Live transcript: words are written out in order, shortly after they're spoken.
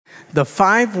The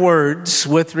 5 words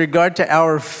with regard to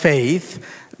our faith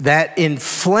that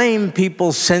inflame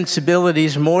people's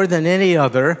sensibilities more than any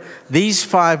other, these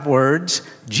 5 words: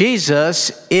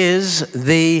 Jesus is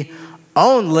the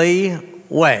only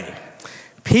way.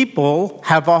 People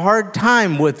have a hard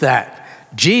time with that.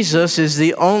 Jesus is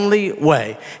the only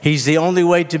way. He's the only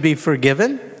way to be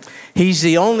forgiven. He's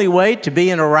the only way to be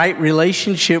in a right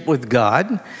relationship with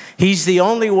God. He's the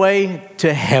only way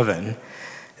to heaven.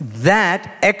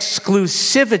 That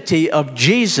exclusivity of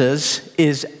Jesus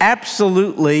is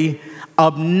absolutely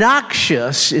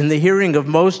obnoxious in the hearing of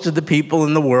most of the people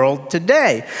in the world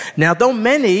today. Now, though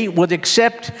many would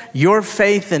accept your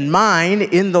faith and mine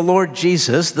in the Lord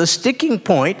Jesus, the sticking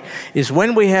point is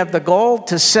when we have the gall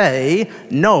to say,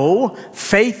 no,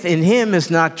 faith in him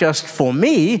is not just for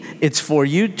me, it's for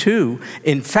you too.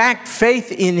 In fact,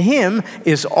 faith in him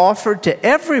is offered to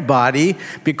everybody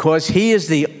because he is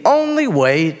the only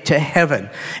way to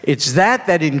heaven. It's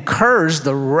that incurs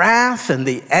the wrath and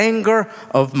the anger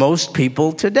of most people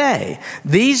today.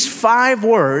 These 5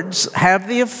 words have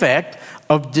the effect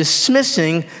of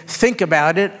dismissing, think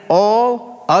about it,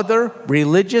 all other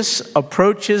religious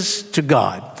approaches to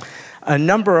God. A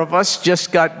number of us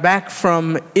just got back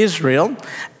from Israel,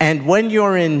 and when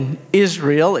you're in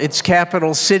Israel, its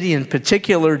capital city, in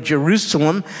particular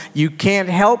Jerusalem, you can't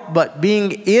help but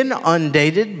being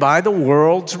inundated by the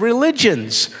world's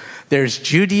religions. There's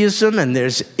Judaism, and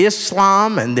there's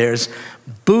Islam, and there's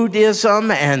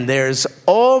Buddhism, and there's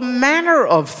all manner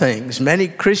of things, many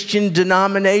Christian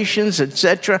denominations,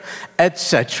 etc.,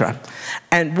 etc.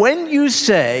 And when you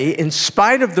say, in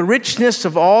spite of the richness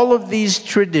of all of these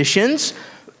traditions,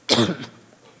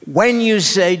 when you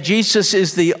say Jesus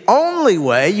is the only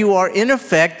way, you are in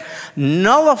effect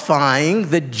nullifying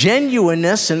the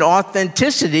genuineness and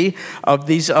authenticity of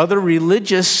these other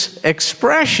religious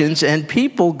expressions, and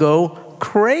people go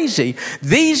crazy.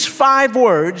 These 5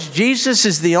 words, Jesus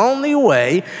is the only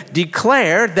way,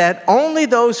 declare that only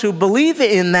those who believe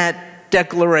in that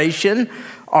declaration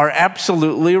are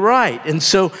absolutely right. And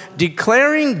so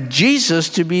declaring Jesus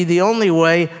to be the only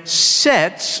way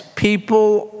sets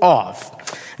people off.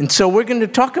 And so we're going to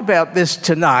talk about this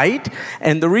tonight,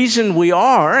 and the reason we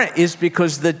are is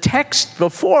because the text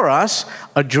before us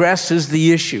addresses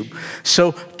the issue.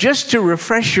 So just to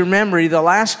refresh your memory, the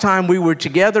last time we were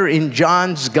together in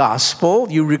John's Gospel,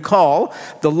 you recall,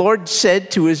 the Lord said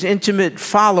to his intimate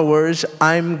followers,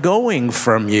 I'm going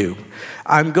from you.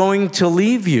 I'm going to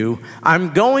leave you.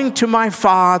 I'm going to my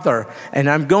Father, and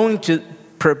I'm going to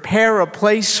prepare a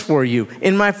place for you.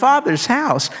 In my Father's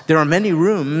house, there are many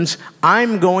rooms.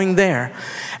 I'm going there.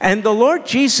 And the Lord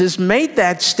Jesus made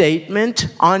that statement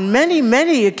on many,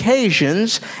 many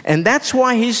occasions, and that's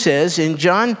why he says in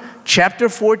John chapter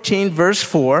 14, verse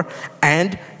 4,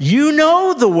 and you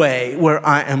know the way where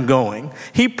I am going.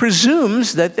 He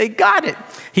presumes that they got it.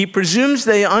 He presumes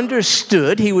they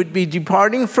understood he would be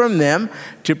departing from them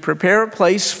to prepare a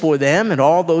place for them and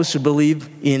all those who believe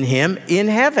in him in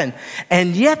heaven.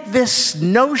 And yet this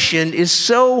notion is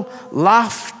so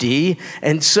lofty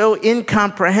and so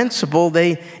incomprehensible,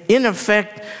 they in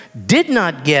effect did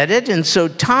not get it. And so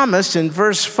Thomas in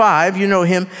verse 5, you know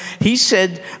him, he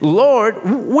said, Lord,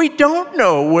 we don't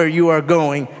know where you are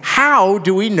going. How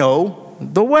do we know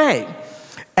the way?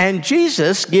 And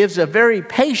Jesus gives a very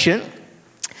patient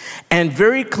and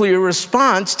very clear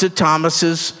response to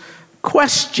Thomas's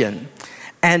question.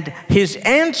 And his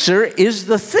answer is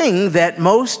the thing that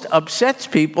most upsets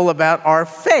people about our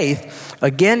faith.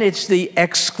 Again, it's the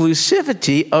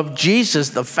exclusivity of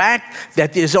Jesus, the fact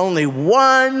that there's only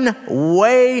one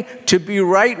way to be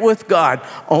right with God,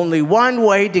 only one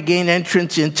way to gain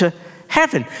entrance into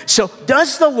heaven. So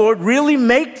does the Lord really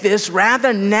make this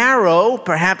rather narrow,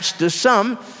 perhaps to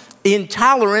some,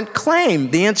 intolerant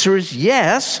claim? The answer is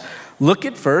yes. Look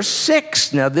at verse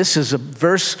 6. Now, this is a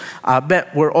verse I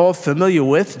bet we're all familiar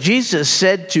with. Jesus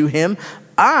said to him,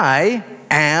 I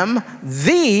am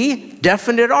the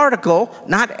definite article,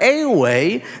 not a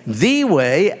way,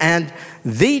 and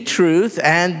the truth,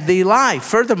 and the life.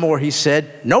 Furthermore, he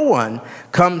said, no one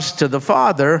comes to the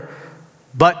Father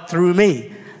but through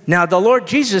me. Now, the Lord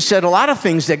Jesus said a lot of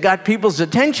things that got people's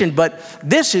attention, but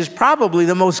this is probably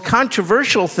the most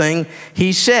controversial thing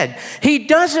he said. He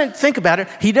doesn't think about it.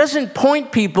 He doesn't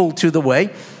point people to the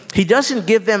way. He doesn't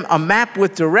give them a map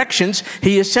with directions.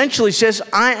 He essentially says,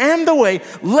 I am the way.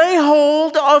 Lay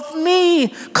hold of me.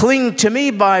 Cling to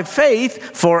me by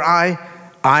faith, for I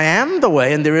am the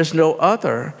way, and there is no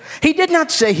other. He did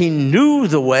not say he knew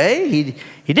the way.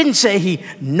 He didn't say he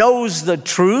knows the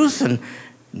truth and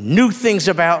knew things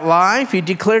about life. He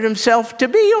declared himself to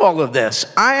be all of this.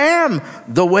 I am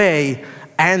the way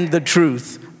and the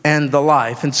truth and the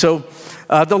life. And so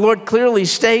the Lord clearly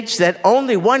states that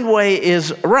only one way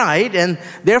is right, and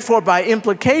therefore by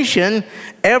implication,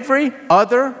 every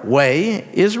other way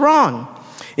is wrong.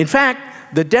 In fact,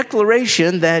 the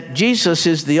declaration that Jesus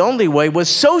is the only way was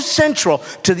so central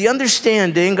to the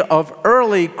understanding of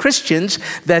early Christians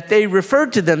that they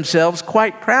referred to themselves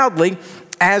quite proudly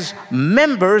as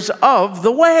members of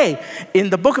the way. In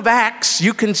the book of Acts,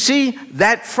 you can see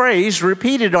that phrase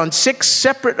repeated on 6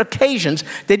 separate occasions.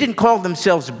 They didn't call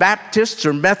themselves Baptists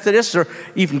or Methodists or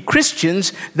even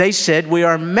Christians. They said, we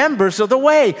are members of the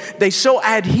way. They so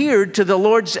adhered to the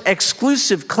Lord's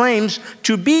exclusive claims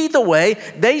to be the way.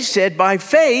 They said, by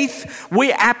faith,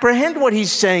 we apprehend what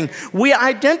he's saying. We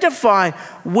identify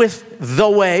with the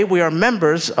way. We are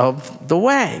members of the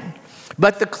way.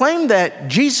 But the claim that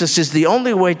Jesus is the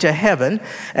only way to heaven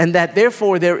and that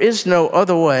therefore there is no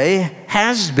other way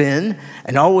has been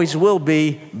and always will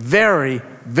be very,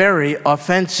 very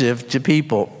offensive to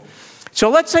people. So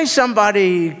let's say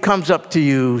somebody comes up to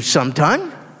you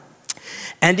sometime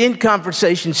and in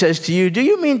conversation says to you, do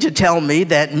you mean to tell me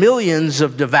that millions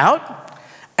of devout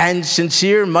and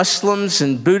sincere Muslims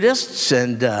and Buddhists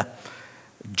and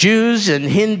Jews and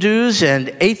Hindus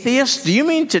and atheists, do you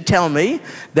mean to tell me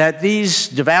that these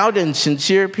devout and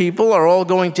sincere people are all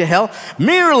going to hell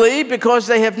merely because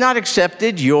they have not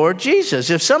accepted your Jesus?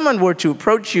 If someone were to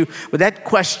approach you with that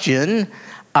question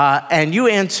and you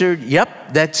answered,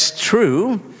 yep, that's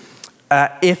true,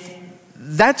 if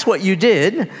that's what you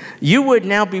did, you would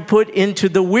now be put into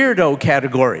the weirdo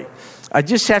category. I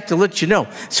just have to let you know.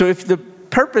 So if the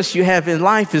purpose you have in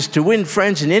life is to win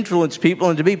friends and influence people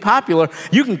and to be popular,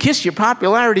 you can kiss your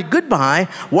popularity goodbye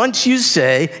once you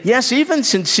say, yes, even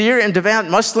sincere and devout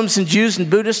Muslims and Jews and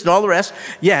Buddhists and all the rest,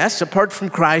 yes, apart from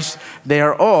Christ, they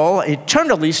are all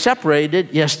eternally separated.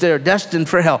 Yes, they're destined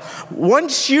for hell.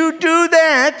 Once you do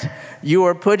that, you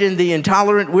are put in the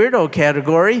intolerant weirdo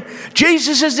category.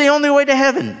 Jesus is the only way to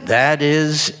heaven. That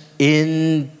is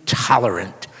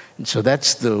intolerant. And so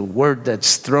that's the word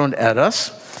that's thrown at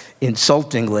us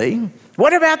insultingly.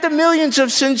 What about the millions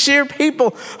of sincere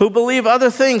people who believe other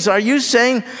things? Are you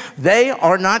saying they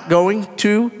are not going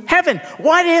to heaven?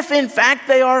 What if, in fact,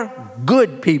 they are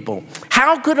good people?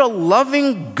 How could a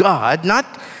loving God not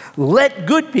let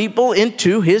good people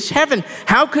into his heaven?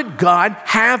 How could God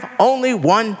have only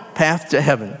one path to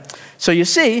heaven? So you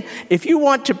see, if you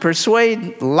want to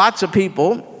persuade lots of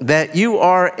people that you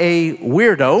are a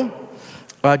weirdo,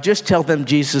 just tell them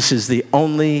Jesus is the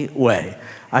only way.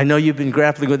 I know you've been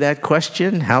grappling with that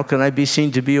question. How can I be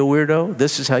seen to be a weirdo?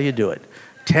 This is how you do it.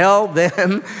 Tell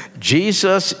them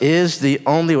Jesus is the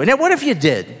only way. Now, what if you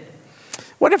did?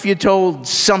 What if you told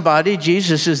somebody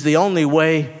Jesus is the only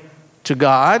way to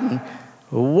God?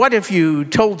 What if you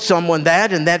told someone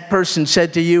that and that person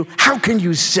said to you, how can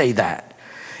you say that?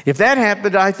 If that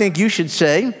happened, I think you should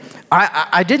say,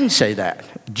 I didn't say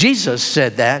that. Jesus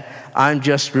said that. I'm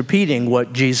just repeating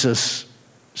what Jesus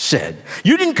said.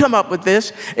 You didn't come up with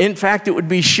this. In fact, it would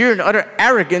be sheer and utter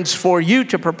arrogance for you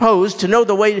to propose to know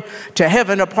the way to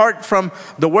heaven apart from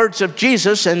the words of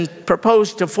Jesus and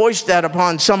propose to foist that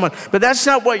upon someone. But that's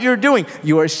not what you're doing.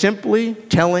 You are simply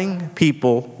telling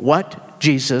people what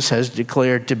Jesus has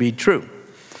declared to be true.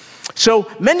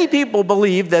 So many people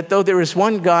believe that though there is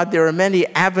one God, there are many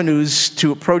avenues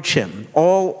to approach him.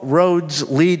 All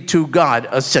roads lead to God,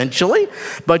 essentially.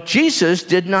 But Jesus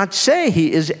did not say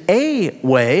he is a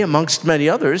way, amongst many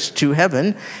others, to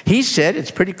heaven. He said,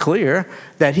 it's pretty clear,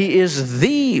 that he is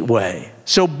the way.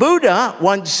 So Buddha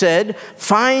once said,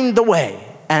 find the way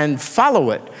and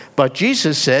follow it. But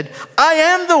Jesus said, I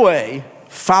am the way,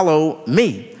 follow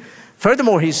me.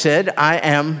 Furthermore, he said, I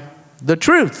am the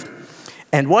truth.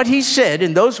 And what he said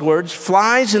in those words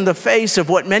flies in the face of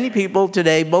what many people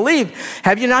today believe.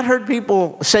 Have you not heard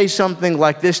people say something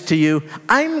like this to you?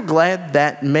 I'm glad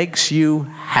that makes you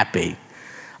happy.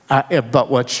 But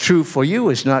what's true for you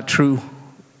is not true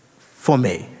for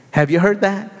me. Have you heard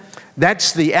that?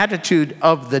 That's the attitude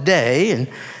of the day. And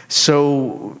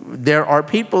so there are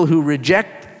people who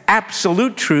reject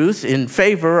absolute truth in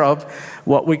favor of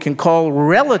what we can call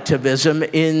relativism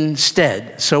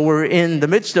instead. So we're in the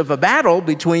midst of a battle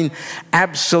between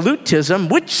absolutism,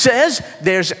 which says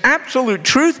there's absolute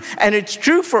truth, and it's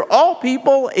true for all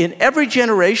people in every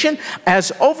generation,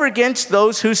 as over against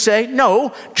those who say,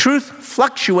 no, truth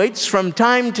fluctuates from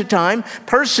time to time,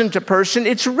 person to person.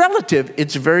 It's relative.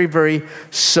 It's very, very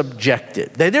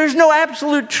subjective. There's no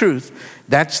absolute truth.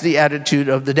 That's the attitude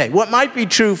of the day. What might be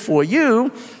true for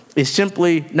you is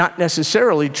simply not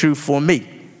necessarily true for me.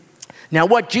 Now,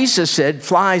 what Jesus said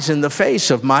flies in the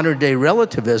face of modern day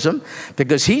relativism,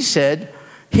 because he said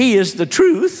he is the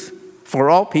truth, for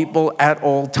all people at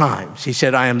all times. He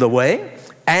said, I am the way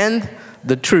and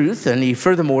the truth. And he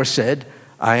furthermore said,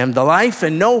 I am the life,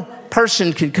 and no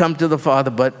person can come to the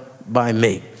Father but by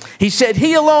me. He said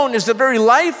he alone is the very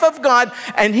life of God,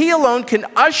 and he alone can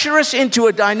usher us into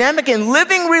a dynamic and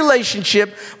living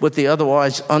relationship with the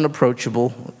otherwise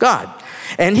unapproachable God.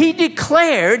 And he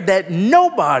declared that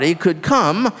nobody could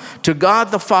come to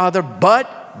God the Father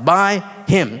but by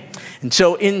him. And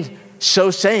so in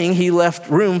so saying, he left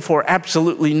room for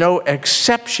absolutely no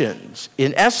exceptions.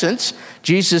 In essence,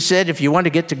 Jesus said, if you want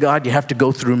to get to God, you have to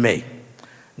go through me.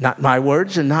 Not my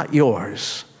words and not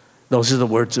yours. Those are the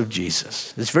words of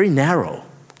Jesus. It's very narrow.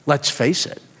 Let's face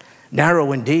it.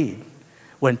 Narrow indeed.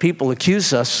 When people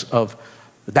accuse us of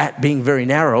that being very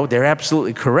narrow, they're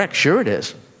absolutely correct. Sure it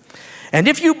is. And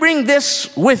if you bring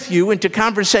this with you into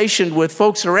conversation with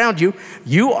folks around you,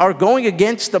 you are going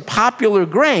against the popular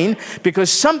grain,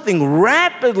 because something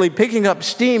rapidly picking up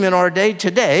steam in our day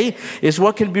today is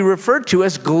what can be referred to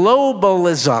as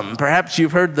globalism. Perhaps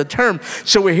you've heard the term.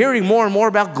 So we're hearing more and more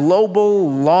about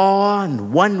global law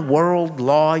and one world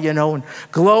law, and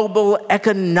global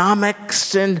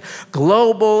economics and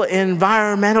global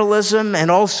environmentalism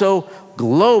and also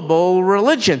global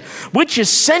religion, which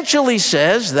essentially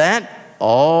says that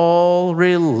all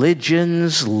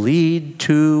religions lead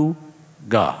to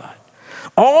God.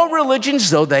 All religions,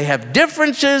 though they have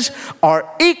differences,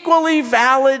 are equally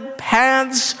valid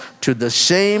paths to the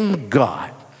same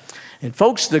God. And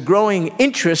folks, the growing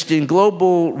interest in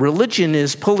global religion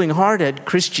is pulling hard at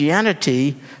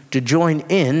Christianity to join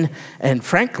in, and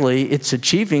frankly, it's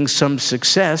achieving some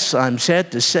success, I'm sad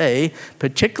to say,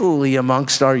 particularly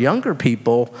amongst our younger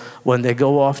people when they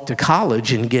go off to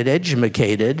college and get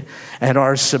educated and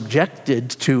are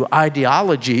subjected to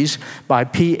ideologies by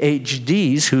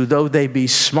PhDs who, though they be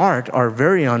smart, are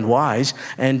very unwise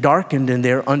and darkened in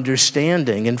their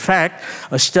understanding. In fact,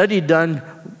 a study done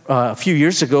a few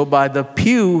years ago by the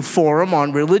Pew Forum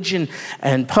on Religion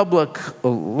and Public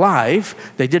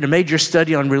Life. They did a major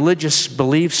study on religious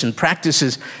beliefs and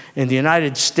practices in the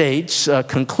United States,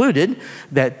 concluded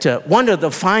that one of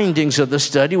the findings of the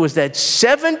study was that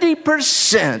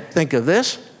 70%, think of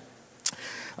this,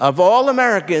 of all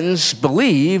Americans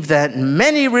believe that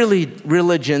many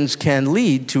religions can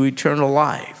lead to eternal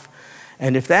life.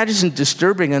 And if that isn't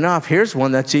disturbing enough, here's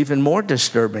one that's even more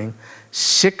disturbing.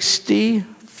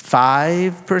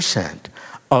 65%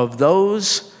 of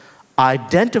those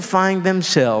identifying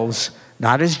themselves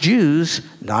not as Jews,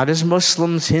 not as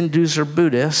Muslims, Hindus, or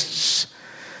Buddhists,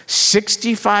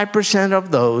 65% of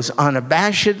those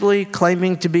unabashedly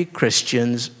claiming to be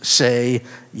Christians say,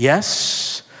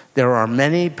 yes, there are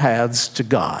many paths to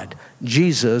God.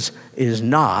 Jesus is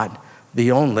not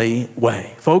the only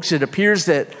way. Folks, it appears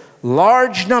that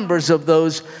large numbers of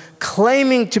those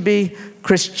claiming to be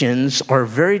Christians are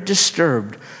very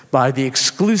disturbed by the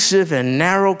exclusive and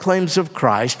narrow claims of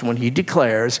Christ when he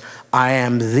declares, I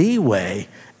am the way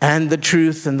and the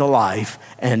truth and the life,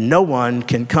 and no one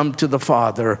can come to the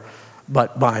Father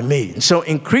but by me. And so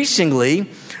increasingly,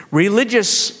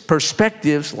 religious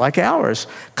perspectives like ours,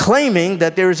 claiming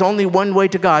that there is only one way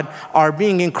to God, are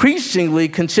being increasingly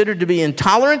considered to be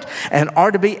intolerant and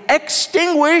are to be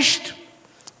extinguished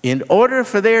in order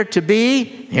for there to be,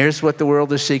 here's what the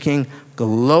world is seeking,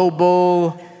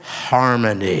 global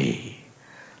harmony.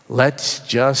 Let's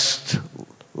just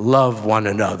love one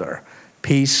another.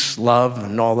 Peace, love,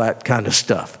 and all that kind of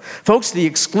stuff. Folks, the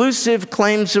exclusive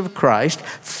claims of Christ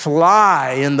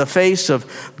fly in the face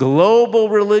of global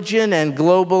religion and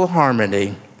global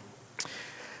harmony.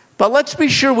 But let's be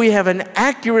sure we have an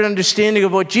accurate understanding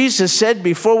of what Jesus said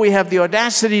before we have the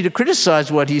audacity to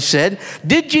criticize what he said.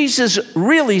 Did Jesus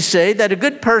really say that a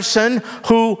good person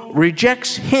who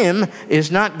rejects him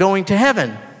is not going to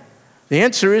heaven? The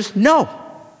answer is no.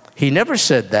 He never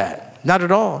said that. Not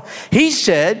at all. He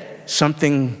said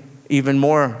something even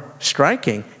more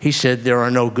striking. He said there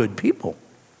are no good people.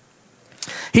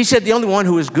 He said the only one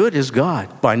who is good is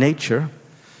God by nature.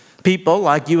 People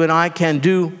like you and I can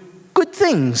do good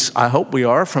things, I hope we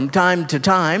are, from time to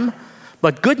time,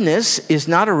 but goodness is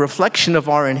not a reflection of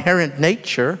our inherent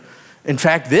nature. In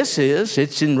fact,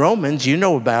 it's in Romans, you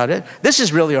know about it. This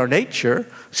is really our nature.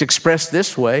 It's expressed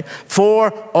this way.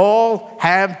 For all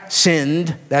have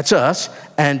sinned, that's us,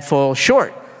 and fall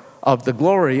short of the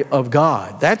glory of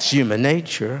God. That's human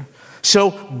nature.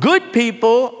 So good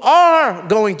people are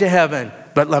going to heaven.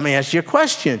 But let me ask you a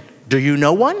question. Do you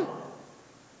know one?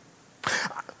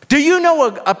 Do you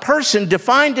know a person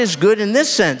defined as good in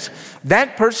this sense?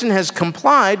 That person has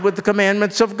complied with the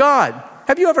commandments of God.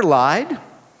 Have you ever lied?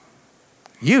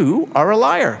 You are a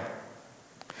liar.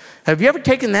 Have you ever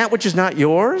taken that which is not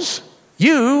yours?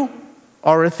 You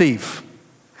or a thief?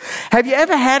 Have you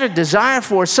ever had a desire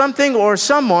for something or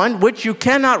someone which you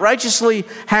cannot righteously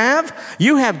have?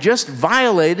 You have just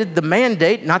violated the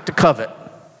mandate not to covet.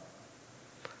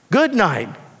 Good night.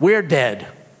 We're dead.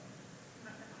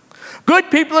 Good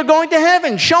people are going to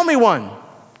heaven. Show me one.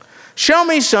 Show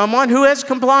me someone who has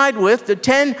complied with the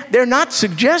 10, they're not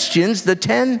suggestions, the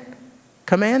 10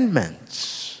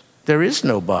 commandments. There is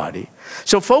nobody.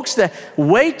 So folks, the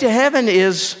way to heaven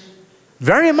is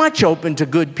very much open to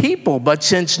good people, but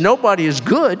since nobody is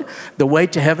good, the way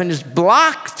to heaven is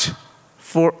blocked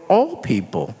for all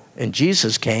people. And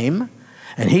Jesus came,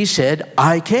 and he said,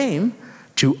 I came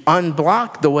to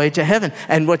unblock the way to heaven.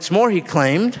 And what's more, he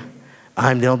claimed,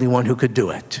 I'm the only one who could do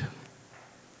it.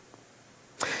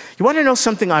 You want to know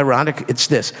something ironic? It's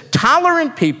this.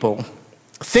 Tolerant people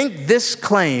think this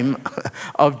claim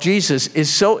of Jesus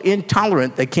is so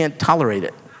intolerant they can't tolerate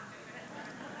it.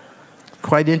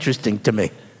 Quite interesting to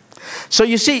me. So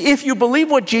you see, if you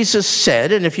believe what Jesus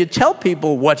said, and if you tell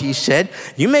people what he said,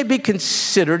 you may be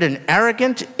considered an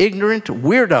arrogant, ignorant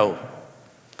weirdo.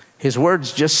 His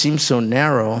words just seem so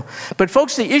narrow. But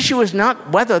folks, the issue is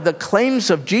not whether the claims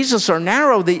of Jesus are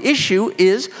narrow. The issue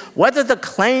is whether the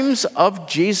claims of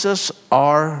Jesus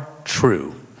are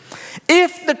true.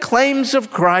 If the claims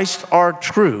of Christ are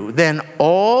true, then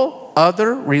all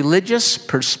other religious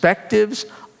perspectives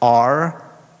are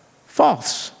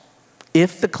false.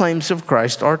 If the claims of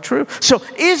Christ are true. So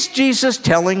is Jesus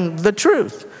telling the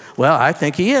truth? Well, I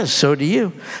think he is. So do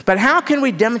you. But how can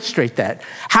we demonstrate that?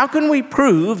 How can we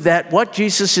prove that what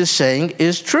Jesus is saying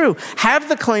is true? Have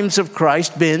the claims of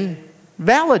Christ been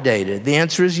validated? The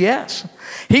answer is yes.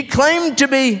 He claimed to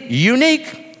be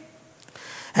unique,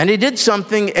 and he did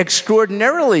something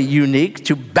extraordinarily unique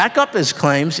to back up his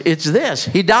claims. It's this: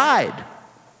 he died,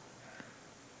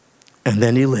 and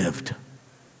then he lived.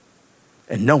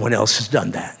 And no one else has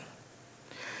done that.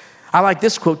 I like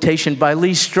this quotation by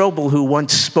Lee Strobel, who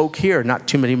once spoke here not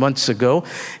too many months ago.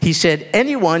 He said,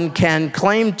 anyone can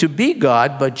claim to be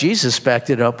God, but Jesus backed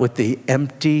it up with the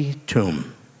empty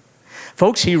tomb.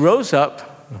 Folks, he rose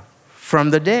up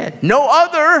from the dead. No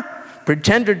other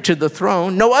pretender to the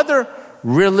throne, no other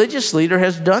religious leader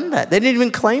has done that. They didn't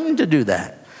even claim to do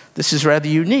that. This is rather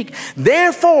unique.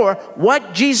 Therefore,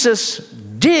 what Jesus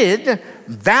did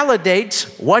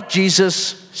validates what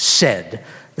Jesus said.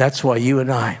 That's why you and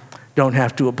I don't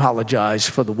have to apologize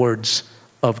for the words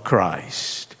of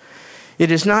Christ.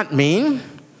 It is not mean,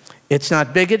 it's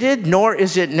not bigoted, nor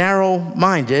is it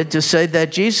narrow-minded to say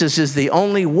that Jesus is the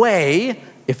only way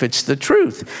if it's the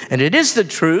truth. And it is the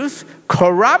truth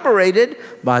corroborated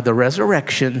by the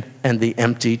resurrection and the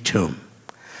empty tomb.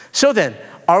 So then,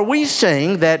 are we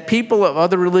saying that people of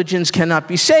other religions cannot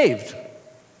be saved?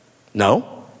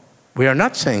 No. We are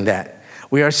not saying that.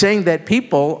 We are saying that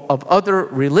people of other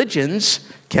religions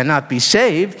cannot be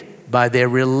saved by their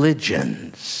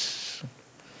religions.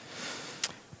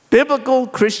 Biblical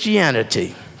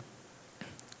Christianity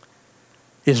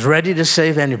is ready to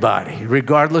save anybody,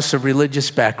 regardless of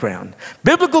religious background.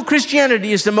 Biblical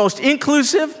Christianity is the most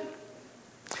inclusive,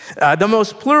 the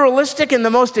most pluralistic, and the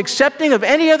most accepting of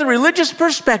any other religious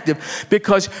perspective,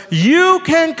 because you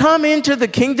can come into the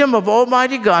kingdom of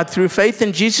Almighty God through faith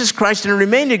in Jesus Christ and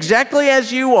remain exactly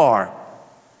as you are.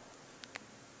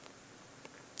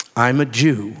 I'm a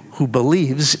Jew who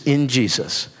believes in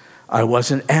Jesus. I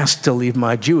wasn't asked to leave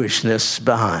my Jewishness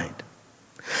behind.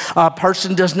 A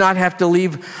person does not have to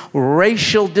leave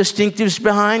racial distinctives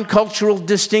behind, cultural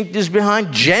distinctives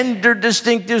behind, gender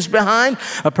distinctives behind.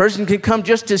 A person can come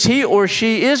just as he or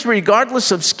she is,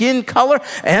 regardless of skin color,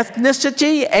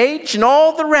 ethnicity, age, and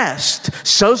all the rest.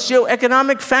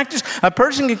 Socioeconomic factors. A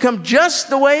person can come just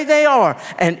the way they are.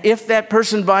 And if that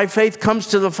person by faith comes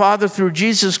to the Father through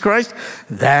Jesus Christ,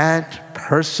 that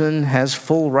person has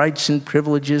full rights and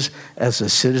privileges as a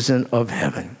citizen of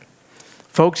heaven.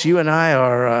 Folks, you and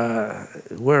I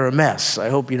we're a mess. I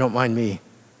hope you don't mind me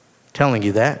telling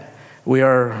you that. We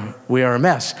are a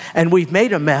mess. And we've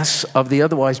made a mess of the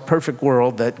otherwise perfect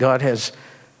world that God has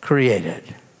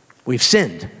created. We've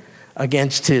sinned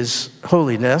against his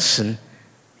holiness, and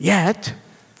yet,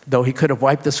 though he could have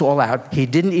wiped us all out, he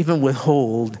didn't even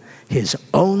withhold his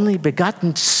only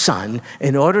begotten Son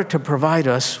in order to provide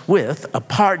us with a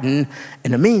pardon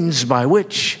and a means by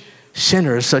which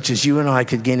sinners such as you and I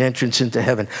could gain entrance into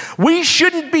heaven. We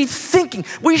shouldn't be thinking,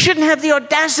 we shouldn't have the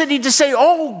audacity to say,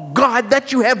 oh God,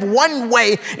 that you have one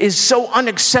way is so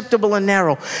unacceptable and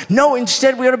narrow. No,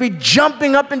 instead we ought to be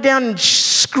jumping up and down and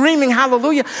screaming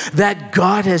hallelujah that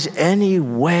God has any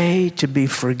way to be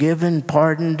forgiven,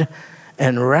 pardoned,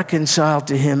 and reconciled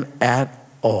to him at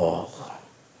all.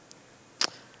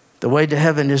 The way to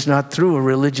heaven is not through a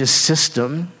religious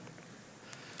system.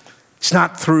 It's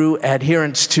not through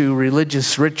adherence to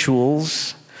religious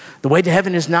rituals. The way to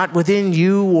heaven is not within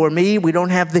you or me. We don't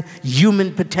have the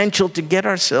human potential to get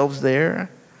ourselves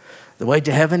there. The way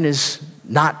to heaven is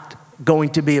not going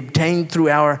to be obtained through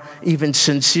our even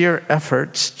sincere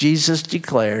efforts. Jesus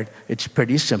declared, it's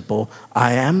pretty simple,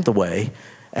 I am the way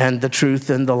and the truth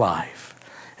and the life.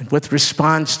 And with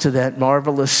response to that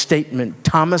marvelous statement,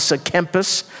 Thomas à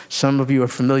Kempis, some of you are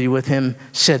familiar with him,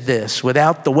 said this: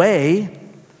 without the way,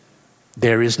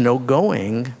 there is no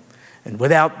going, and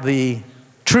without the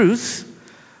truth,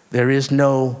 there is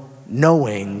no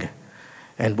knowing,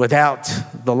 and without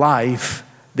the life,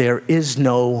 there is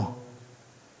no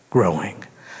growing.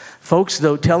 Folks,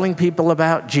 though telling people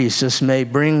about Jesus may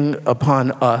bring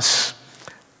upon us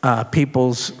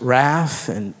people's wrath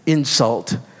and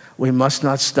insult, we must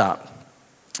not stop,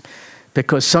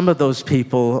 because some of those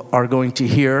people are going to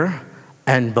hear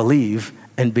and believe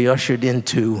and be ushered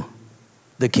into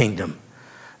the kingdom.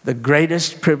 The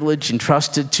greatest privilege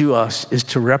entrusted to us is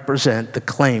to represent the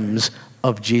claims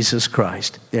of Jesus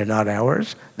Christ. They're not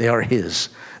ours, they are His.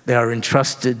 They are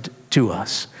entrusted to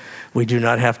us. We do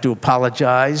not have to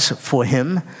apologize for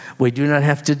Him. We do not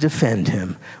have to defend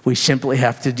Him. We simply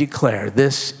have to declare,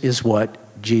 this is what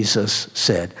Jesus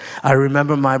said. I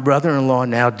remember my brother-in-law,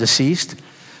 now deceased,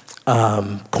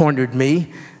 cornered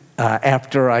me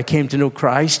after I came to know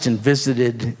Christ and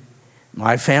visited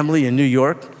my family in New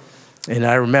York. And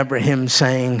I remember him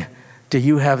saying, do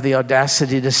you have the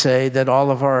audacity to say that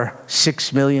all of our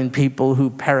 6 million people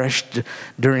who perished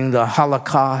during the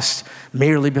Holocaust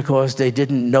merely because they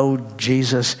didn't know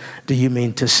Jesus, do you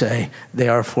mean to say they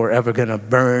are forever going to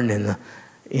burn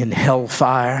in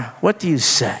hellfire? What do you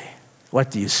say? What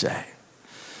do you say?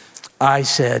 I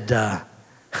said,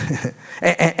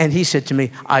 and he said to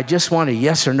me, I just want a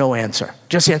yes or no answer.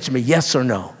 Just answer me yes or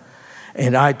no.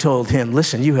 And I told him,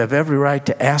 listen, you have every right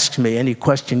to ask me any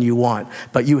question you want,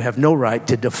 but you have no right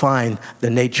to define the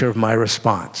nature of my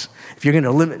response. If you're going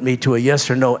to limit me to a yes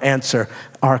or no answer,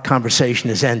 our conversation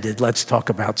is ended. Let's talk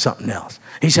about something else.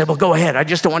 He said, well, go ahead. I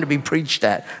just don't want to be preached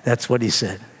at. That's what he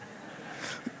said.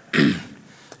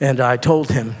 And I told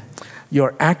him,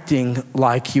 you're acting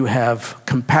like you have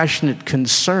compassionate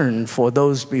concern for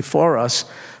those before us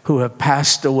who have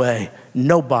passed away.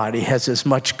 Nobody has as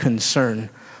much concern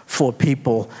for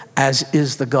people as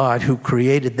is the God who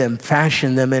created them,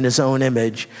 fashioned them in His own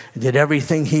image, and did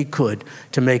everything He could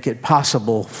to make it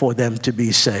possible for them to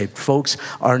be saved. Folks,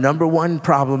 our number one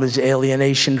problem is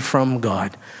alienation from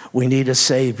God. We need a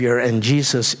Savior, and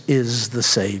Jesus is the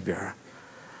Savior.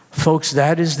 Folks,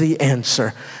 that is the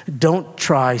answer. Don't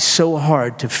try so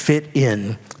hard to fit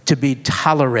in, to be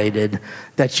tolerated,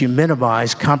 that you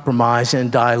minimize, compromise,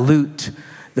 and dilute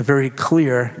the very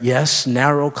clear, yes,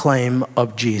 narrow claim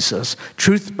of Jesus.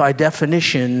 Truth, by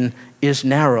definition, is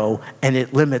narrow, and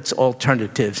it limits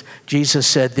alternatives. Jesus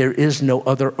said there is no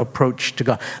other approach to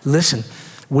God. Listen,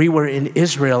 we were in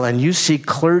Israel, and you see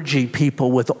clergy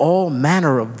people with all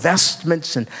manner of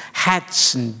vestments and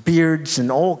hats and beards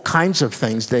and all kinds of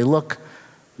things. They look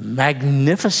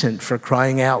magnificent, for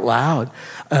crying out loud.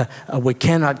 We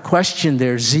cannot question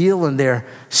their zeal and their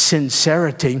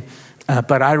sincerity.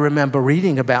 But I remember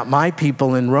reading about my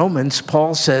people in Romans.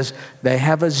 Paul says they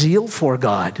have a zeal for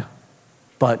God,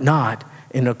 but not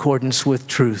in accordance with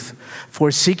truth.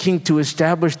 For seeking to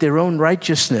establish their own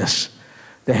righteousness,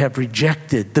 they have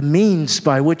rejected the means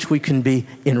by which we can be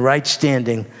in right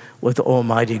standing with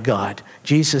Almighty God.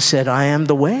 Jesus said, I am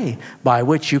the way by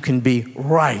which you can be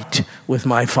right with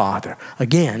my Father.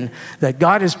 Again, that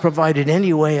God has provided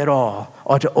any way at all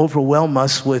ought to overwhelm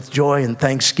us with joy and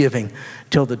thanksgiving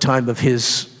till the time of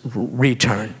His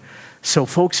return. So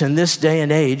folks, in this day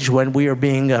and age when we are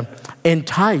being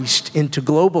enticed into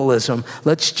globalism,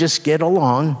 let's just get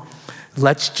along.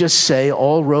 Let's just say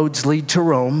all roads lead to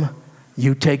Rome.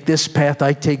 You take this path,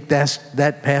 I take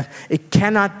that path. It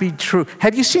cannot be true.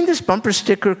 Have you seen this bumper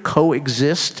sticker,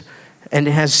 coexist? And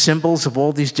it has symbols of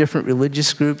all these different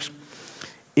religious groups.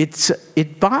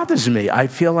 It bothers me. I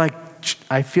feel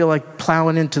like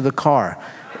plowing into the car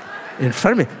in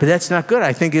front of me. But that's not good.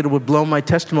 I think it would blow my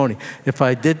testimony if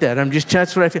I did that.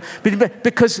 That's what I feel. But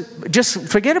because, just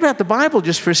forget about the Bible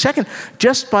just for a second.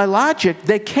 Just by logic,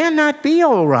 they cannot be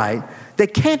all right. They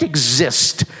can't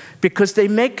exist because they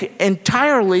make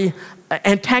entirely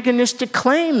antagonistic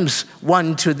claims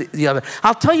one to the other.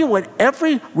 I'll tell you what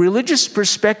every religious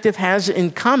perspective has in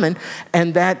common,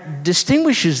 and that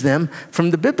distinguishes them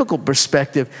from the biblical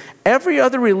perspective. Every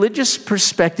other religious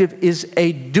perspective is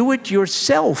a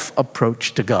do-it-yourself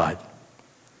approach to God.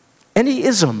 Any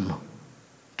ism,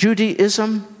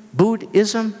 Judaism,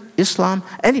 Buddhism, Islam,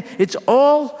 it's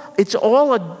all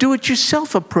a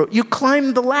do-it-yourself approach. You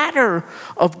climb the ladder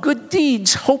of good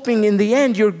deeds, hoping in the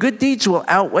end your good deeds will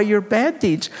outweigh your bad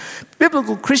deeds.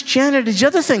 Biblical Christianity is the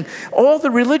other thing. All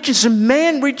the religions of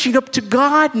man reaching up to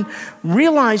God and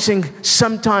realizing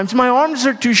sometimes my arms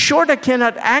are too short, I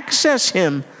cannot access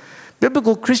him.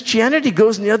 Biblical Christianity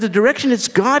goes in the other direction. It's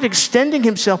God extending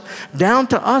himself down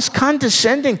to us,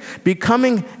 condescending,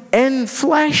 becoming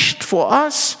enfleshed for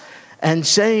us, and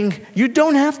saying, you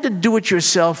don't have to do it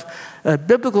yourself.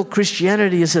 Biblical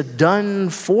Christianity is a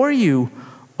done-for-you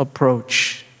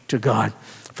approach to God.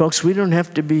 Folks, we don't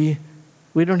have to be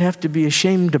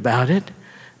ashamed about it.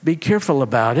 Be careful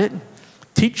about it.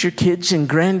 Teach your kids and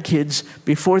grandkids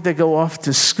before they go off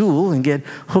to school and get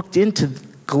hooked into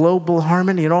global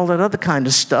harmony and all that other kind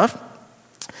of stuff.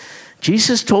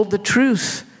 Jesus told the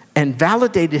truth and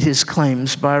validated his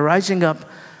claims by rising up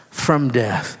from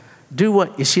death. Do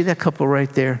what? You see that couple right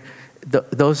there?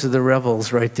 Those are the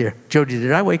rebels right there. Jody,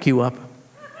 did I wake you up?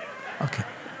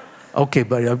 Okay,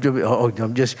 buddy.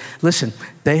 I'm just, listen,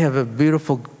 they have a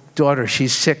beautiful daughter.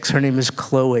 She's 6. Her name is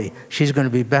Chloe. She's going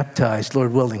to be baptized,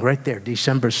 Lord willing, right there,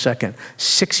 December 2nd,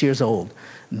 6 years old.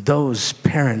 Those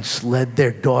parents led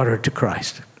their daughter to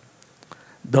Christ.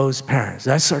 Those parents.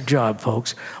 That's our job,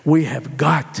 folks. We have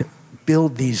got to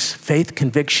build these faith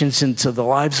convictions into the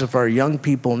lives of our young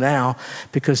people now,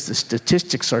 because the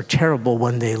statistics are terrible.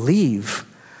 When they leave,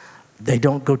 they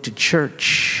don't go to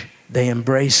church. They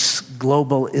embrace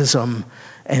globalism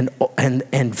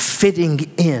and fitting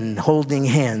in, holding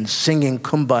hands, singing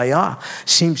Kumbaya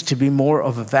seems to be more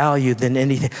of a value than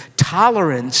anything.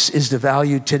 Tolerance is the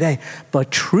value today,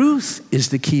 but truth is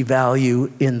the key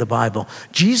value in the Bible.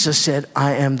 Jesus said,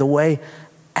 I am the way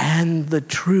and the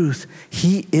truth.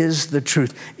 He is the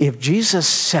truth. If Jesus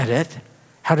said it,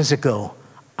 how does it go?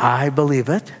 I believe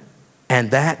it,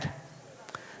 and that,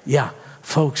 yeah.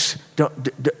 Folks,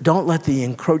 don't let the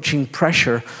encroaching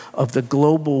pressure of the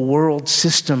global world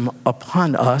system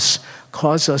upon us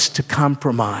cause us to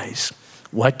compromise.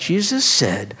 What Jesus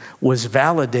said was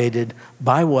validated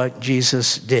by what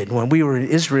Jesus did. When we were in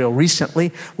Israel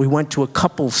recently, we went to a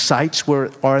couple sites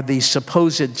where are the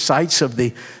supposed sites of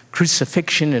the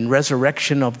crucifixion and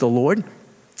resurrection of the Lord.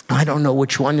 I don't know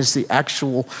which one is the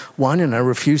actual one, and I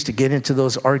refuse to get into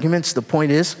those arguments. The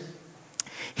point is,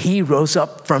 he rose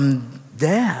up from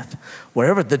death.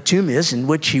 Wherever the tomb is in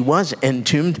which he was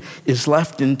entombed is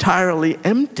left entirely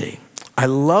empty. I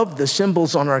love the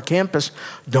symbols on our campus,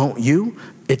 don't you?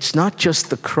 It's not just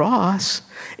the cross.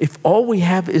 If all we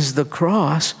have is the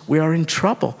cross, we are in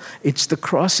trouble. It's the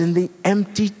cross in the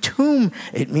empty tomb.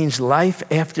 It means life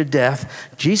after death,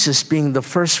 Jesus being the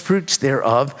first fruits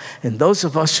thereof, and those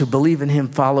of us who believe in him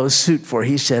follow suit, for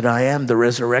he said, I am the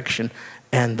resurrection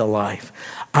and the life.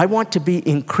 I want to be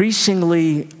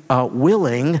increasingly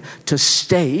willing to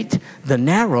state the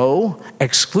narrow,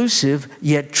 exclusive,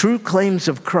 yet true claims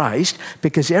of Christ,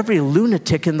 because every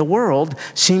lunatic in the world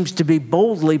seems to be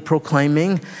boldly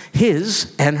proclaiming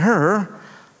his and her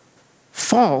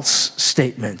false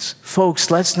statements. Folks,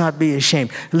 let's not be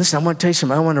ashamed. Listen, I want to tell you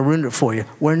something. I want to ruin it for you.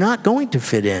 We're not going to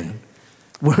fit in.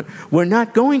 We're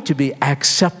not going to be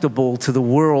acceptable to the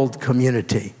world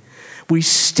community. We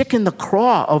stick in the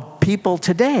craw of people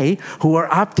today who are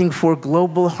opting for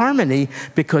global harmony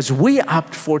because we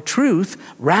opt for truth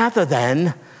rather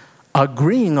than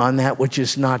agreeing on that which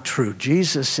is not true.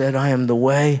 Jesus said, I am the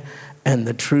way and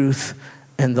the truth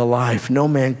and the life. No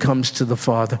man comes to the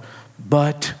Father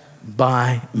but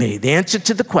by me. The answer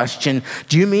to the question,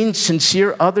 do you mean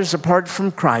sincere others apart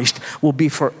from Christ will be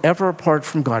forever apart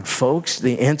from God? Folks,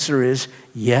 the answer is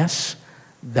yes,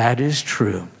 that is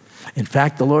true. In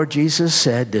fact, the Lord Jesus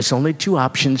said there's only two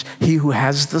options. He who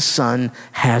has the Son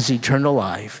has eternal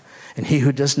life, and he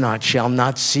who does not shall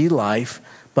not see life,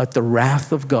 but the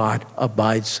wrath of God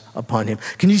abides upon him.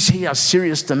 Can you see how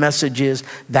serious the message is?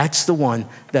 That's the one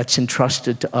that's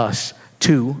entrusted to us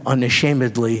to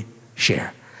unashamedly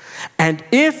share. And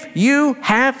if you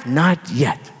have not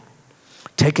yet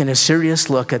taken a serious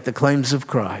look at the claims of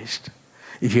Christ,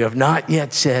 if you have not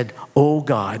yet said, oh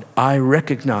God, I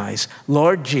recognize,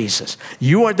 Lord Jesus,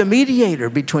 you are the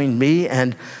mediator between me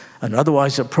and an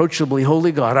otherwise approachably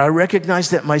holy God. I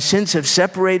recognize that my sins have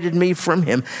separated me from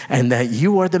him and that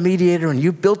you are the mediator and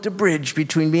you built a bridge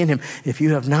between me and him. If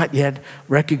you have not yet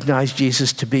recognized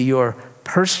Jesus to be your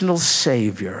personal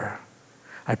Savior,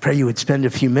 I pray you would spend a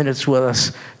few minutes with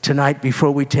us tonight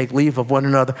before we take leave of one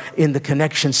another in the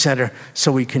Connection Center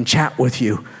so we can chat with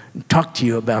you and talk to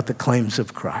you about the claims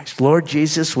of Christ. Lord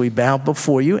Jesus, we bow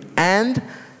before you and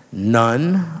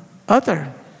none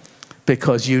other.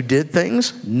 Because you did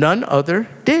things none other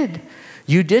did.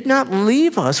 You did not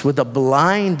leave us with a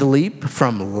blind leap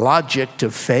from logic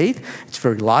to faith. It's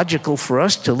very logical for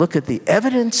us to look at the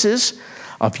evidences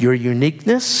of your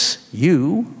uniqueness.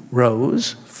 You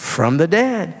rose from the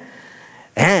dead.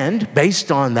 And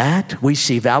based on that, we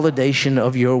see validation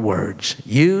of your words.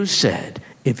 You said,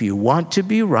 if you want to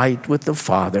be right with the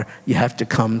Father, you have to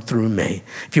come through me.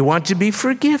 If you want to be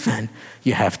forgiven,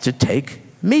 you have to take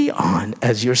me on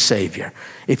as your Savior.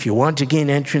 If you want to gain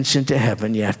entrance into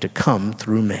heaven, you have to come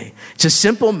through me. It's a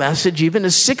simple message. Even a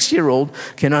 6-year-old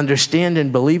can understand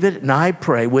and believe it. And I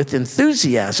pray with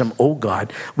enthusiasm, oh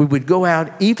God, we would go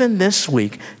out even this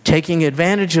week, taking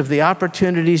advantage of the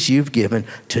opportunities you've given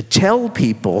to tell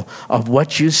people of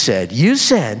what you said. You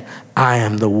said, I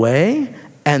am the way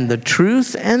and the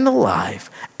truth and the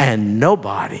life, and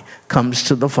nobody comes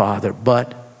to the Father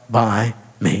but by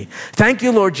me. Thank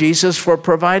you, Lord Jesus, for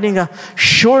providing a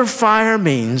surefire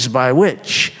means by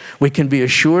which we can be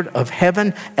assured of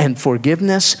heaven and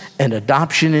forgiveness and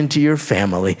adoption into your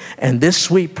family. And this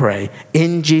we pray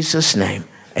in Jesus' name.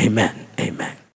 Amen. Amen.